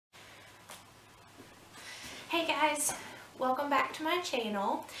Hey guys, welcome back to my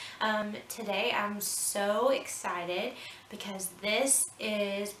channel. Today I'm so excited because this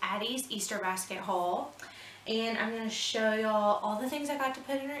is Addie's Easter basket haul, and I'm going to show y'all all the things I got to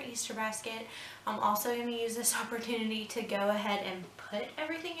put in her Easter basket. I'm also going to use this opportunity to go ahead and put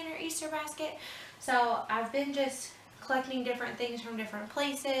everything in her Easter basket. So I've been just collecting different things from different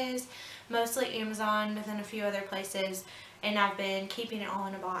places, mostly Amazon, but then a few other places, and I've been keeping it all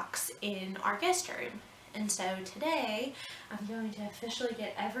in a box in our guest room. And so today I'm going to officially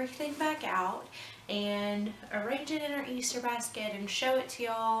get everything back out and arrange it in our Easter basket and show it to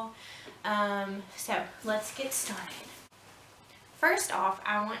y'all. So let's get started. First off,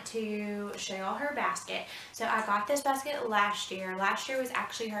 I want to show y'all her basket. So I got this basket last year. Last year was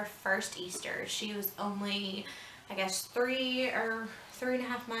actually her first Easter. She was only, I guess, 3 or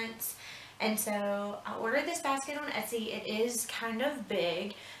 3.5 months. And so I ordered this basket on Etsy. It is kind of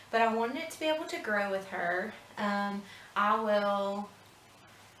big, but I wanted it to be able to grow with her. I will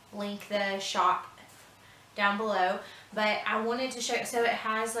link the shop down below, but I wanted to show, so it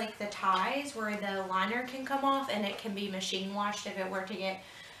has like the ties where the liner can come off and it can be machine washed if it were to get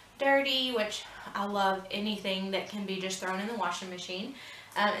dirty, which I love anything that can be just thrown in the washing machine.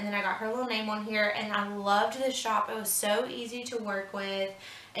 And then I got her little name on here, and I loved this shop. It was so easy to work with,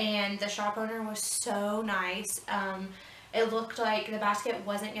 and the shop owner was so nice. It looked like the basket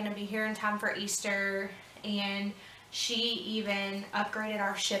wasn't going to be here in time for Easter, and she even upgraded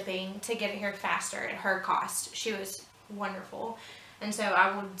our shipping to get it here faster at her cost. She was wonderful, and so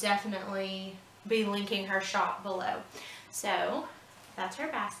I will definitely be linking her shop below. So that's her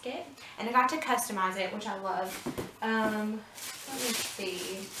basket, and I got to customize it, which I love. Let me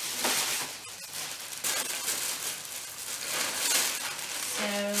see.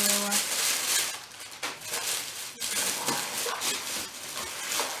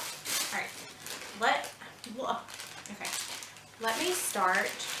 Let me start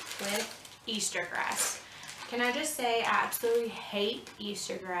with Easter grass. Can I just say I absolutely hate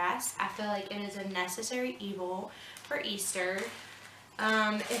Easter grass. I feel like it is a necessary evil for Easter.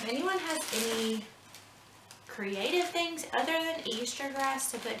 If anyone has any creative things other than Easter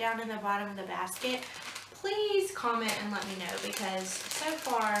grass to put down in the bottom of the basket, please comment and let me know, because so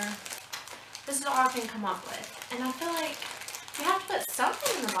far this is all I can come up with. And I feel like you have to put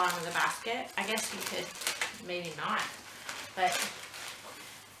something in the bottom of the basket. I guess you could maybe not, but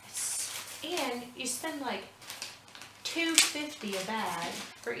and you spend like $2.50 a bag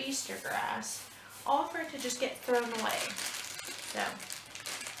for Easter grass, all for it to just get thrown away. So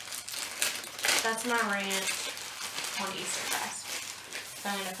that's my rant on Easter grass. So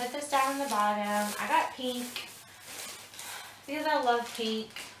I'm going to put this down on the bottom. I got pink because I love pink,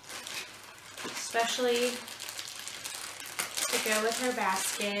 especially to go with her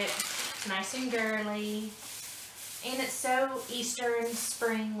basket. It's nice and girly, and it's so Easter and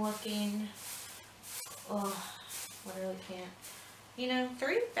spring looking. Oh, literally can't. You know,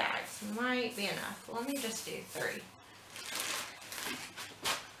 3 bags might be enough. Let me just do 3.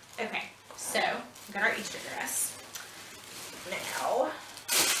 Okay, so we got our Easter grass. Now,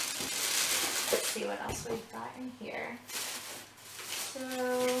 let's see what else we've got in here. So,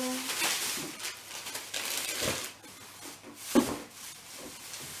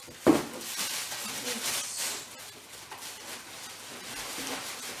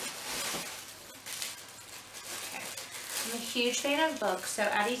 I'm a huge fan of books, so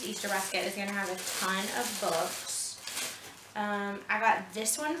Addie's Easter basket is going to have a ton of books. I got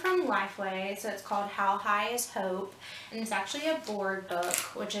this one from Lifeway, so it's called How High is Hope, and it's actually a board book,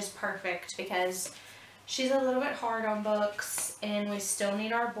 which is perfect because she's a little bit hard on books, and we still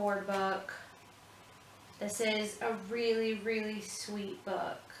need our board book. This is a really, really sweet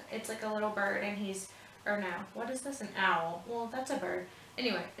book. It's like a little bird, and he's, or no, what is this, an owl? Well, that's a bird.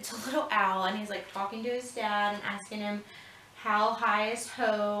 Anyway, it's a little owl, and he's like talking to his dad and asking him how high is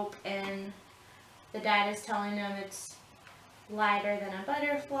hope, and the dad is telling him it's lighter than a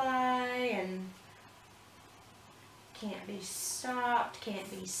butterfly and can't be stopped, can't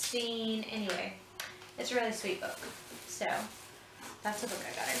be seen. Anyway, it's a really sweet book. So that's the book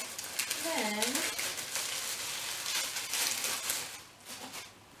I got her. Then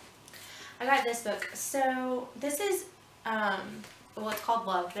I got this book. So this is well, it's called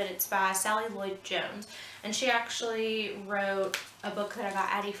Love, but it's by Sally Lloyd-Jones, and she actually wrote a book that I got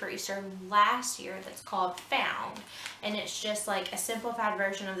Addie for Easter last year that's called Found, and it's just like a simplified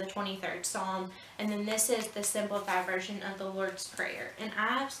version of the 23rd Psalm, and then this is the simplified version of the Lord's Prayer. And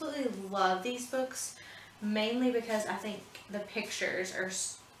I absolutely love these books, mainly because I think the pictures are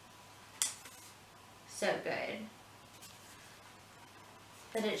so good.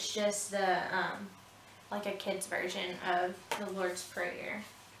 But it's just the like a kid's version of the Lord's Prayer.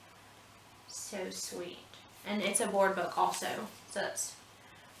 So sweet. And it's a board book also, so that's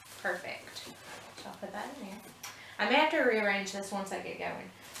perfect. So I'll put that in there. I may have to rearrange this once I get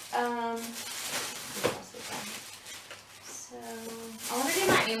going. What else is that? So I want to do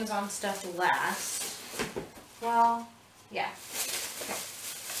my Amazon stuff last. Well, yeah. Okay.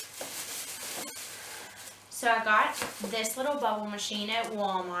 So I got this little bubble machine at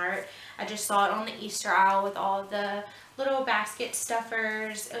Walmart. I just saw it on the Easter aisle with all the little basket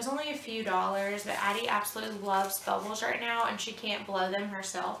stuffers. It was only a few dollars, but Addie absolutely loves bubbles right now, and she can't blow them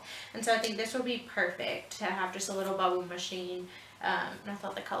herself. And so I think this would be perfect to have just a little bubble machine. And I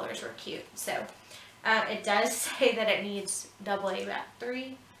thought the colors were cute. So it does say that it needs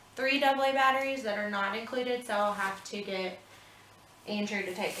three AA batteries that are not included, so I'll have to get Andrew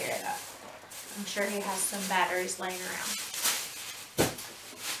to take care of that. I'm sure he has some batteries laying around.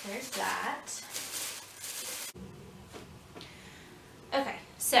 There's that. Okay,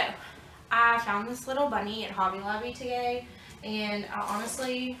 so I found this little bunny at Hobby Lobby today, and I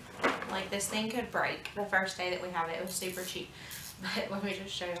honestly, like, this thing could break the first day that we have it. It was super cheap, but let me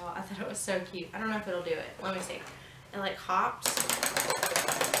just show y'all. I thought it was so cute. I don't know if it'll do it. Let me see. It like hops.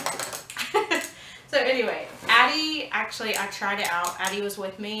 So anyway, Addie, actually I tried it out. Addie was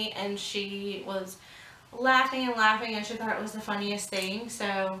with me and she was laughing and laughing and she thought it was the funniest thing.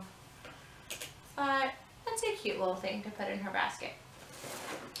 So I thought that's a cute little thing to put in her basket.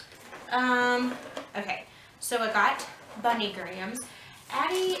 Okay, so I got bunny grams.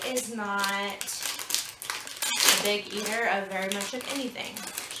 Addie is not a big eater of very much of anything.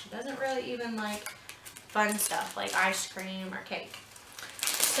 She doesn't really even like fun stuff like ice cream or cake.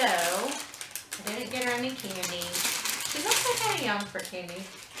 So I didn't get her any candy. She's also kind of young for candy.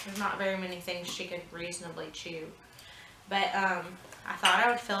 There's not very many things she could reasonably chew. But I thought I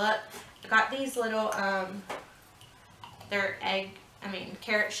would fill up. I got these little they're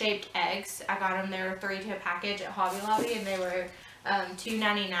carrot-shaped eggs. I got them. They were 3 to a package at Hobby Lobby, and they were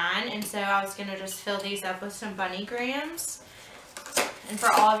 $2.99. And so I was gonna just fill these up with some bunny grams. And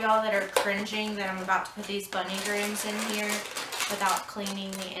for all of y'all that are cringing that I'm about to put these bunny grams in here without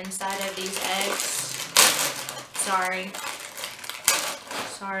cleaning the inside of these eggs, sorry.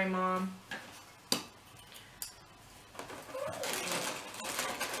 Sorry, Mom.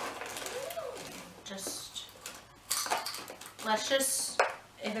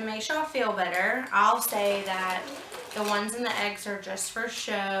 If it makes y'all feel better, I'll say that the ones in the eggs are just for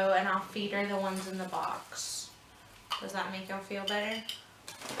show, and I'll feed her the ones in the box. Does that make y'all feel better?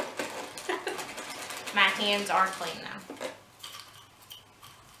 My hands are clean though.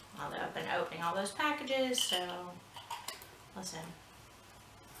 Although I've been opening all those packages, so listen.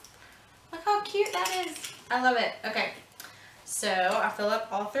 Look how cute that is. I love it. Okay, so I fill up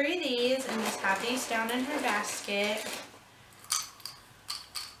all 3 of these and just have these down in her basket.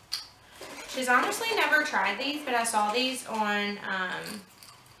 She's honestly never tried these, but I saw these on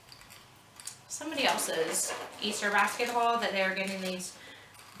somebody else's Easter basket haul that they were getting these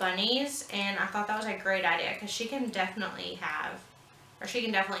bunnies, and I thought that was a great idea because she can definitely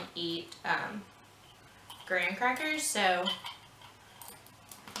eat graham crackers, so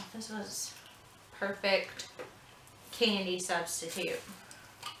this was perfect candy substitute.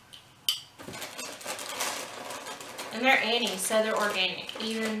 And they're Annie's, so they're organic,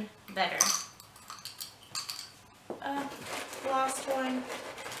 even better. Last one.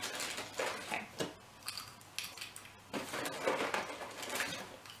 Okay.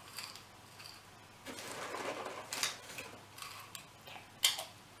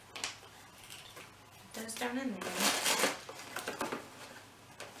 Put those down in there.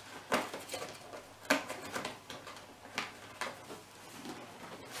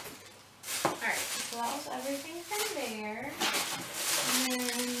 Alright, so that was everything from there. And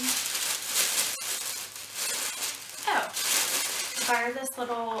then, I got this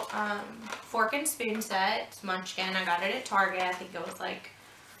little fork and spoon set. It's Munchkin. I got it at Target. I think it was like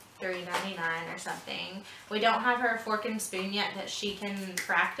 $3.99 or something. We don't have her fork and spoon yet that she can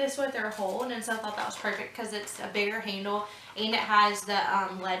practice with or hold, and so I thought that was perfect because it's a bigger handle and it has the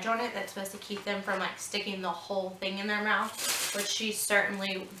ledge on it that's supposed to keep them from like sticking the whole thing in their mouth, which she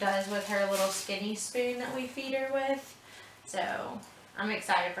certainly does with her little skinny spoon that we feed her with. So I'm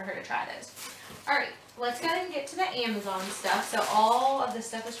excited for her to try this. Alright, let's go ahead and get to the Amazon stuff. So all of this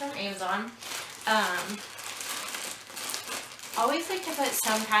stuff is from Amazon. I always like to put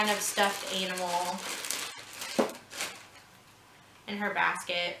some kind of stuffed animal in her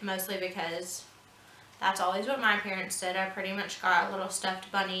basket, mostly because that's always what my parents did. I pretty much got a little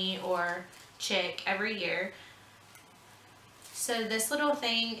stuffed bunny or chick every year. So this little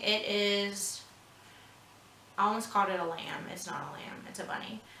thing, it is I almost called it a lamb. It's not a lamb, it's a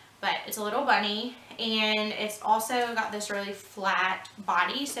bunny. But it's a little bunny, and it's also got this really flat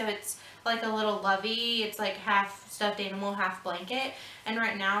body, so it's like a little lovey. It's like half stuffed animal, half blanket. And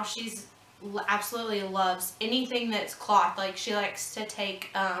right now she's absolutely loves anything that's cloth. Like, she likes to take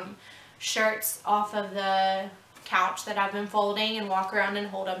shirts off of the couch that I've been folding and walk around and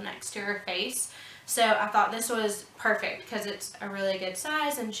hold them next to her face. So I thought this was perfect because it's a really good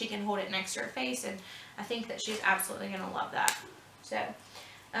size and she can hold it next to her face, and I think that she's absolutely going to love that. So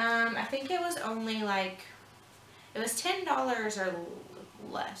I think it was only like, it was $10 or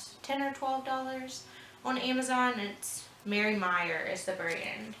less, $10 or $12 on Amazon. It's Mary Meyer is the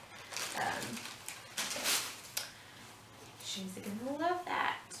brand. She's gonna love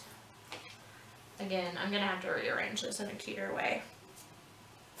that. Again, I'm gonna have to rearrange this in a cuter way.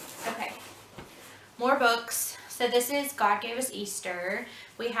 Okay, more books. So this is God Gave Us Easter.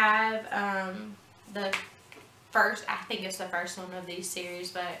 We have the first, I think it's the first one of these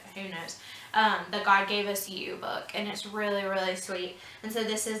series, but who knows, the God Gave Us You book, and it's really, really sweet. And so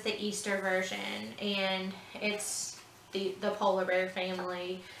this is the Easter version, and it's the polar bear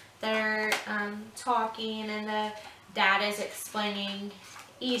family. They're talking, and the dad is explaining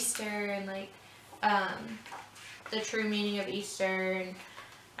Easter and like the true meaning of Easter, and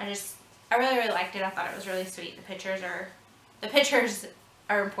I really, really liked it. I thought it was really sweet. The pictures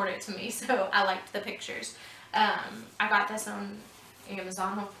are important to me, so I liked the pictures. I got this on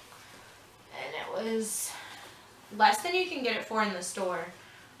Amazon, and it was less than you can get it for in the store.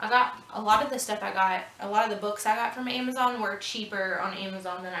 I got a lot of the stuff a lot of the books I got from Amazon were cheaper on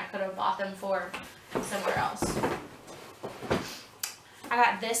Amazon than I could have bought them for somewhere else. I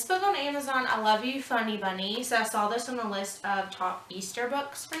got this book on Amazon, I Love You Funny Bunny. So I saw this on the list of top Easter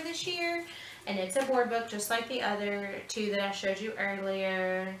books for this year, and it's a board book just like the other two that I showed you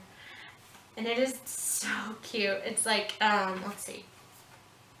earlier. And it is so cute. It's like, let's see.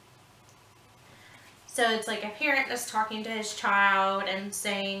 So it's like a parent that's talking to his child and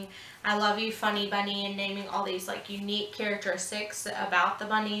saying, I love you, funny bunny, and naming all these like unique characteristics about the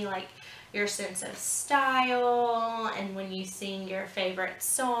bunny, like your sense of style and when you sing your favorite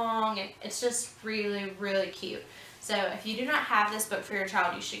song. And it's just really, really cute. So if you do not have this book for your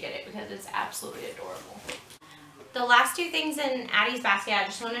child, you should get it because it's absolutely adorable. The last two things in Addie's basket I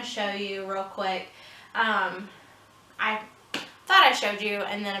just want to show you real quick. I thought I showed you,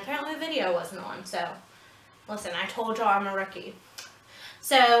 and then apparently the video wasn't on. So listen, I told y'all I'm a rookie.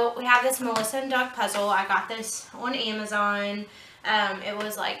 So we have this Melissa and Doug puzzle. I got this on Amazon. It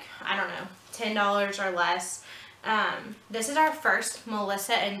was like, I don't know, $10 or less. This is our first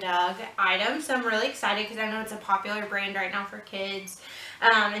Melissa and Doug item, so I'm really excited because I know it's a popular brand right now for kids.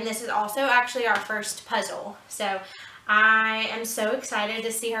 And this is also actually our first puzzle. So I am so excited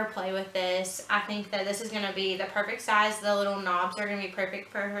to see her play with this. I think that this is going to be the perfect size. The little knobs are going to be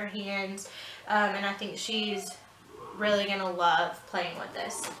perfect for her hands. And I think she's really going to love playing with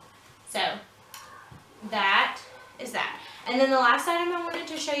this. So that is that. And then the last item I wanted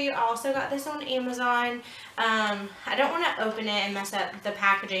to show you, I also got this on Amazon. I don't want to open it and mess up the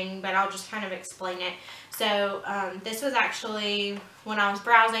packaging, but I'll just kind of explain it. So this was actually, when I was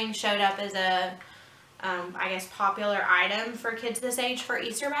browsing, showed up as a, I guess, popular item for kids this age for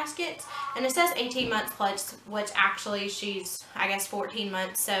Easter baskets. And it says 18 months plus, which actually she's, I guess, 14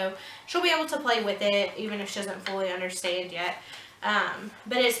 months. So she'll be able to play with it, even if she doesn't fully understand yet.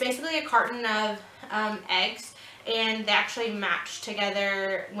 But it's basically a carton of eggs. And they actually match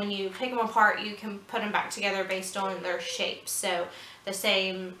together. When you pick them apart, you can put them back together based on their shapes. So the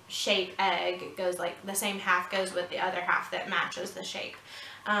same shape egg goes, like, the same half goes with the other half that matches the shape.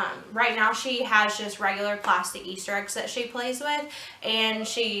 Right now she has just regular plastic Easter eggs that she plays with, and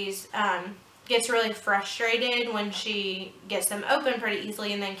she's gets really frustrated when she gets them open pretty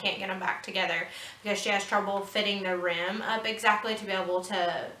easily and then can't get them back together because she has trouble fitting the rim up exactly to be able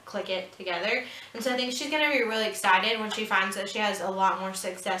to click it together. And so I think she's going to be really excited when she finds that she has a lot more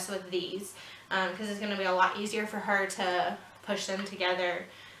success with these, because it's going to be a lot easier for her to push them together,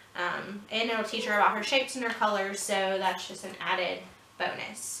 and it'll teach her about her shapes and her colors, so that's just an added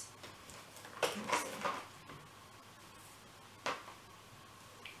bonus. Let's see.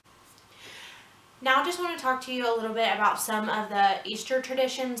 Now I just want to talk to you a little bit about some of the Easter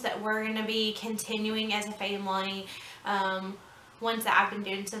traditions that we're going to be continuing as a family, ones that I've been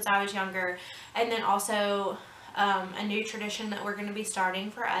doing since I was younger, and then also a new tradition that we're going to be starting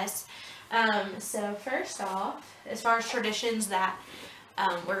for us. So first off, as far as traditions that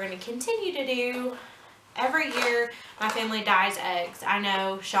we're going to continue to do, every year my family dyes eggs. I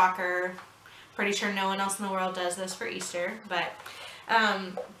know, shocker, pretty sure no one else in the world does this for Easter, but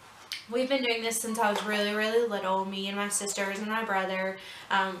we've been doing this since I was really, really little. Me and my sisters and my brother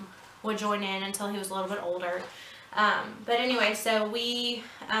would join in until he was a little bit older. But anyway, so we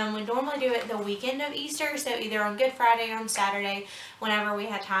would normally do it the weekend of Easter, so either on Good Friday or on Saturday, whenever we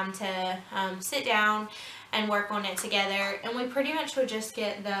had time to sit down and work on it together. And we pretty much would just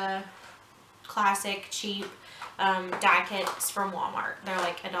get the classic cheap die kits from Walmart. They're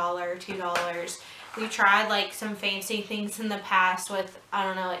like $1, $2. We tried like some fancy things in the past with, I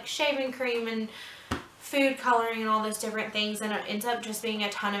don't know, like shaving cream and food coloring and all those different things, and it ends up just being a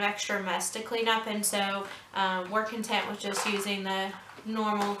ton of extra mess to clean up. And so we're content with just using the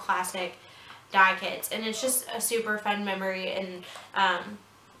normal classic die kits, and it's just a super fun memory. And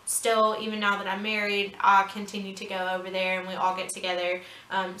still, even now that I'm married, I continue to go over there, and we all get together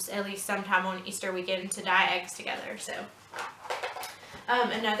at least sometime on Easter weekend to dye eggs together. So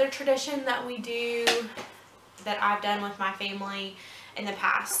another tradition that we do, that I've done with my family in the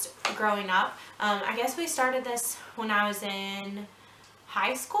past growing up, I guess we started this when I was in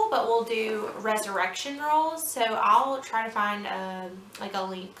high school, but we'll do resurrection rolls. So I'll try to find like a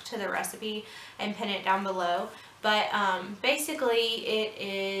link to the recipe and pin it down below. But basically it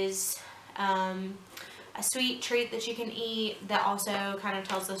is a sweet treat that you can eat that also kind of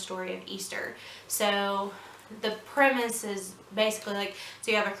tells the story of Easter. So the premise is basically like,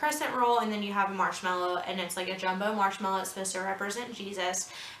 so you have a crescent roll and then you have a marshmallow, and it's like a jumbo marshmallow. It's supposed to represent Jesus,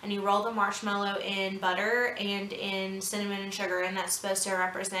 and you roll the marshmallow in butter and in cinnamon and sugar, and that's supposed to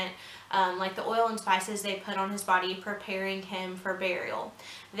represent like the oil and spices they put on his body, preparing him for burial.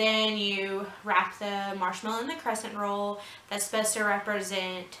 Then you wrap the marshmallow in the crescent roll. That's supposed to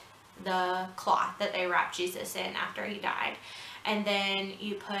represent the cloth that they wrapped Jesus in after he died. And then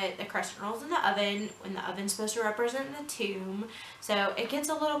you put the crescent rolls in the oven, when the oven's supposed to represent the tomb. So it gets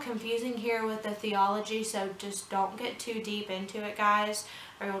a little confusing here with the theology, so just don't get too deep into it, guys,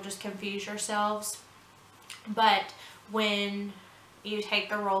 or you'll just confuse yourselves. But when you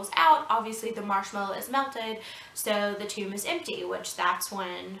take the rolls out, obviously the marshmallow is melted, so the tomb is empty, which that's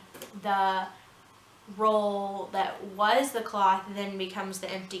when the roll that was the cloth then becomes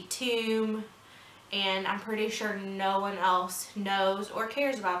the empty tomb. And I'm pretty sure no one else knows or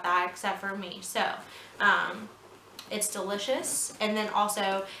cares about that except for me. So it's delicious, and then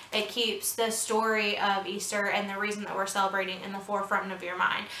also it keeps the story of Easter and the reason that we're celebrating in the forefront of your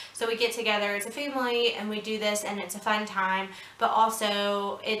mind. So we get together as a family and we do this, and it's a fun time, but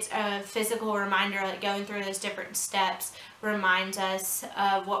also it's a physical reminder, like going through those different steps reminds us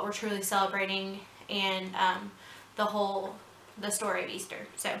of what we're truly celebrating and the story of Easter.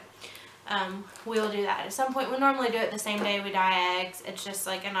 So we'll do that at some point. We normally do it the same day we dye eggs. It's just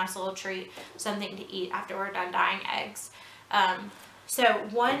like a nice little treat, something to eat after we're done dyeing eggs. So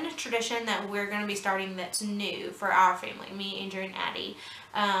one tradition that we're going to be starting that's new for our family, me, Andrew, and Addie,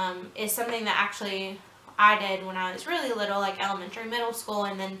 is something that actually I did when I was really little, like elementary, middle school,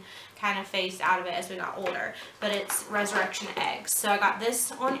 and then kind of phased out of it as we got older. But it's resurrection eggs. So I got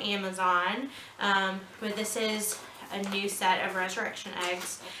this on Amazon, but this is a new set of resurrection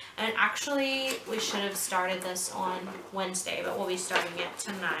eggs. And actually, we should have started this on Wednesday, but we'll be starting it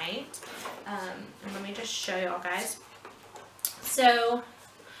tonight. And let me just show y'all, guys. So,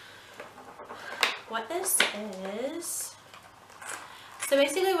 what this is, so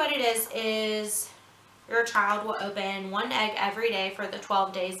basically what it is your child will open one egg every day for the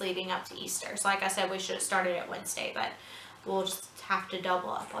 12 days leading up to Easter. So like I said, we should have started it Wednesday, but we'll just have to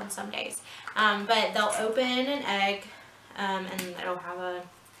double up on some days. But they'll open an egg, and it'll have a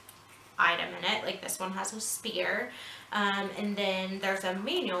item in it, like this one has a spear, and then there's a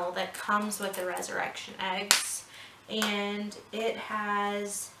manual that comes with the resurrection eggs, and it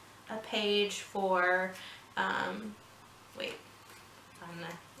has a page for wait, on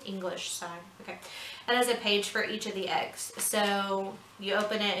the English side, okay, it has a page for each of the eggs. So you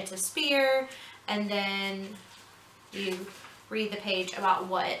open it, it's a spear, and then you read the page about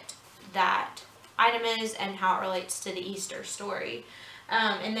what that item is and how it relates to the Easter story.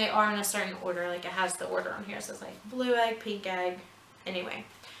 And they are in a certain order, like it has the order on here, so it's like blue egg, pink egg. Anyway,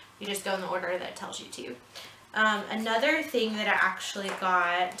 you just go in the order that it tells you to. Another thing that I actually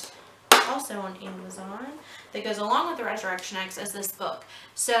got also on Amazon that goes along with the resurrection eggs is this book.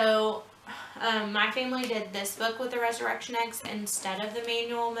 So my family did this book with the resurrection eggs instead of the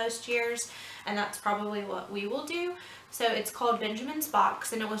manual most years, and that's probably what we will do. So it's called Benjamin's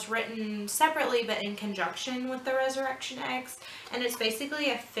Box, and it was written separately but in conjunction with the resurrection eggs, and it's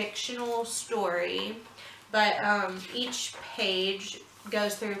basically a fictional story, but each page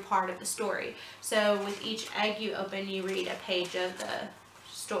goes through part of the story. So with each egg you open, you read a page of the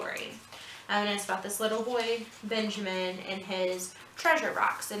story. And it's about this little boy, Benjamin, and his treasure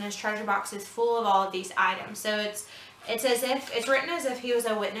box. And his treasure box is full of all of these items. So it's as if, it's written as if he was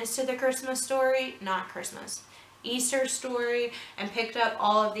a witness to the Christmas story, not Christmas, Easter story, and picked up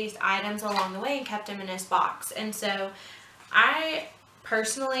all of these items along the way and kept them in his box. And so I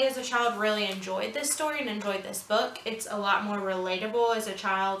personally, as a child, really enjoyed this story and enjoyed this book. It's a lot more relatable as a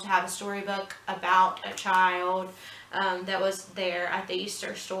child to have a storybook about a child that was there at the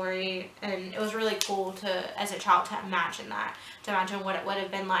Easter story, and it was really cool to, as a child, to imagine that, to imagine what it would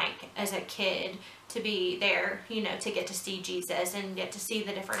have been like as a kid to be there, you know, to get to see Jesus and get to see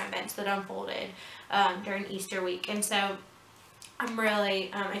the different events that unfolded during Easter week. And so I'm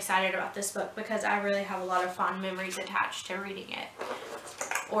really excited about this book because I really have a lot of fond memories attached to reading it,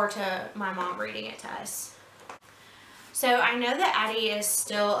 or to my mom reading it to us. So I know that Addie is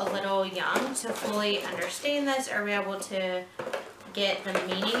still a little young to fully understand this or be able to get the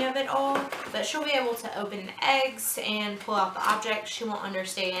meaning of it all, but she'll be able to open the eggs and pull out the object. She won't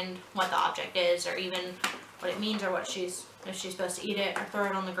understand what the object is or even what it means, or what if she's supposed to eat it or throw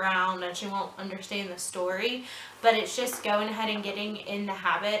it on the ground, and she won't understand the story. But it's just going ahead and getting in the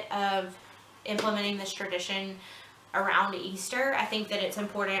habit of implementing this tradition around Easter. I think that it's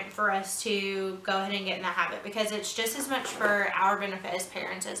important for us to go ahead and get in that habit, because it's just as much for our benefit as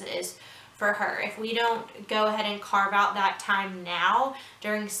parents as it is for her. If we don't go ahead and carve out that time now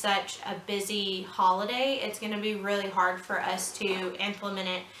during such a busy holiday, it's going to be really hard for us to implement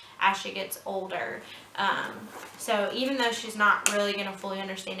it as she gets older. So even though she's not really going to fully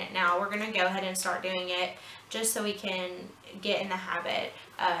understand it now, we're going to go ahead and start doing it just so we can get in the habit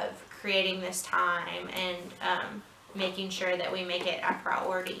of creating this time and making sure that we make it a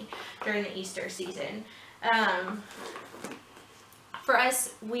priority during the Easter season. For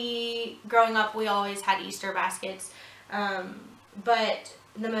us, growing up, we always had Easter baskets, but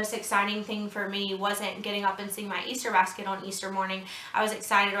the most exciting thing for me wasn't getting up and seeing my Easter basket on Easter morning. I was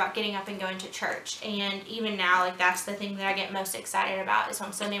excited about getting up and going to church. And even now, like, that's the thing that I get most excited about, is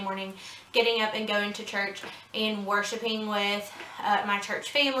on Sunday morning getting up and going to church and worshiping with my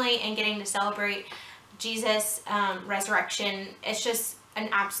church family and getting to celebrate Jesus' resurrection. It's just an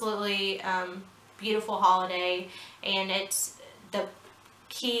absolutely beautiful holiday, and it's the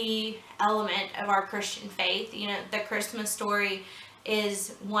key element of our Christian faith. You know, the Christmas story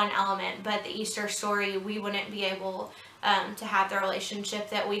is one element, but the Easter story, we wouldn't be able to have the relationship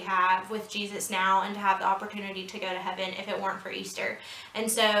that we have with Jesus now and to have the opportunity to go to heaven if it weren't for Easter. And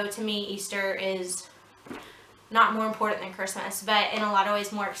so to me, Easter is not more important than Christmas, but in a lot of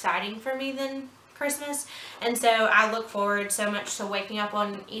ways more exciting for me than Christmas. And so I look forward so much to waking up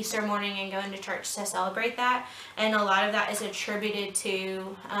on Easter morning and going to church to celebrate that. And a lot of that is attributed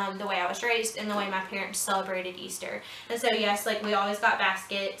to the way I was raised and the way my parents celebrated Easter. And so yes, like, we always got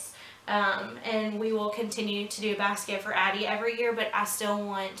baskets, and we will continue to do a basket for Addie every year, but I still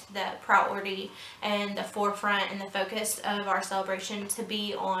want the priority and the forefront and the focus of our celebration to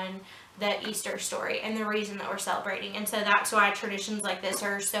be on the Easter story and the reason that we're celebrating. And so that's why traditions like this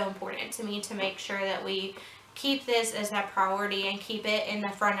are so important to me, to make sure that we keep this as a priority and keep it in the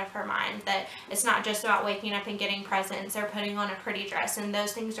front of her mind, that it's not just about waking up and getting presents or putting on a pretty dress. And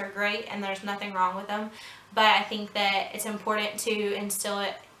those things are great and there's nothing wrong with them, but I think that it's important to instill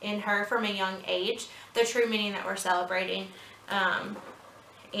it in her from a young age, the true meaning that we're celebrating,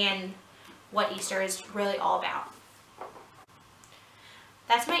 and what Easter is really all about.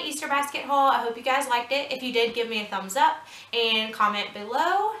 That's my Easter basket haul. I hope you guys liked it. If you did, give me a thumbs up and comment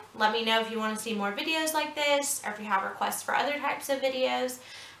below. Let me know if you want to see more videos like this, or if you have requests for other types of videos.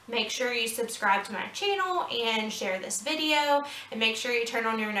 Make sure you subscribe to my channel and share this video, and make sure you turn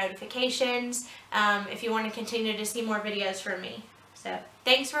on your notifications if you want to continue to see more videos from me. So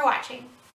thanks for watching.